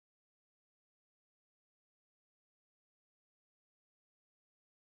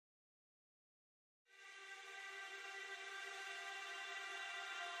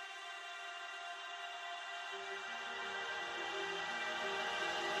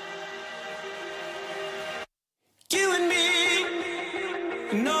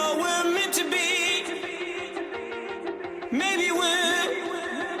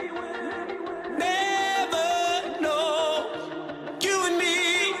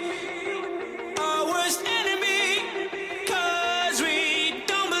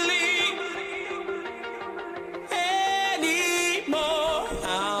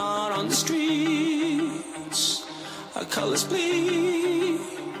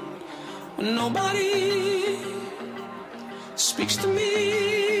Nobody speaks to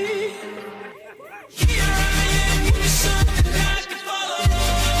me. Here I am, give me something I can follow.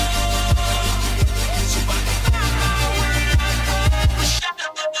 So I can find my way out of the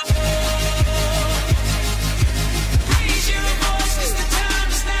shadow. Raise your voice, 'cause the time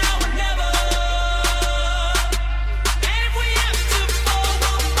is now or never. And if we have to fall,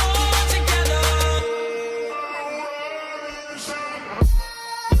 we'll fall together.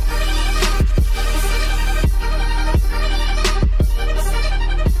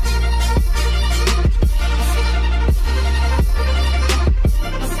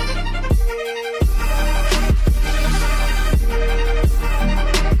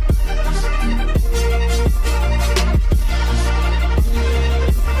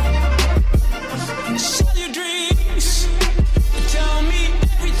 Sell your dreams, tell me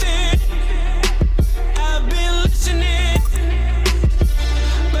everything. I've been listening,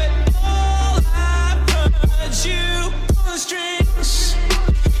 but all I've heard you pull the strings,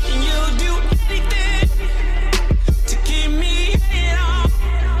 and you'll do anything to keep me hanging on.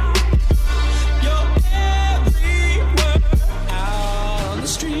 Your every word out on the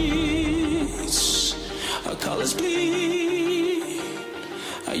streets, our colors bleed.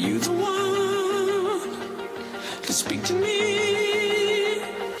 Are you the one to speak to me?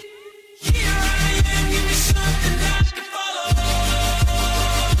 Here I am, give me something I can follow.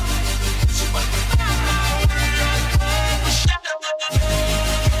 So I can find my way out of the shadow.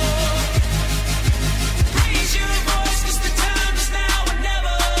 Raise your voice, 'cause the time is now or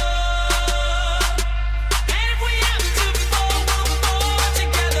never. And if we have to fall, we'll fall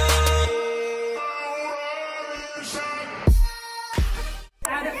together.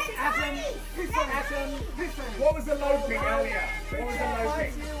 What was the low thing earlier? What was the low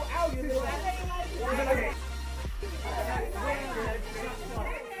thing? What was the low thing?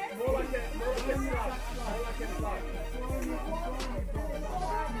 More like a slug. More like a slug.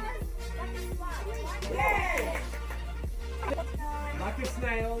 Like a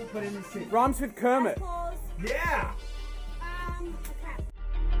snail, but in the sea. Rhymes with Kermit. Yeah!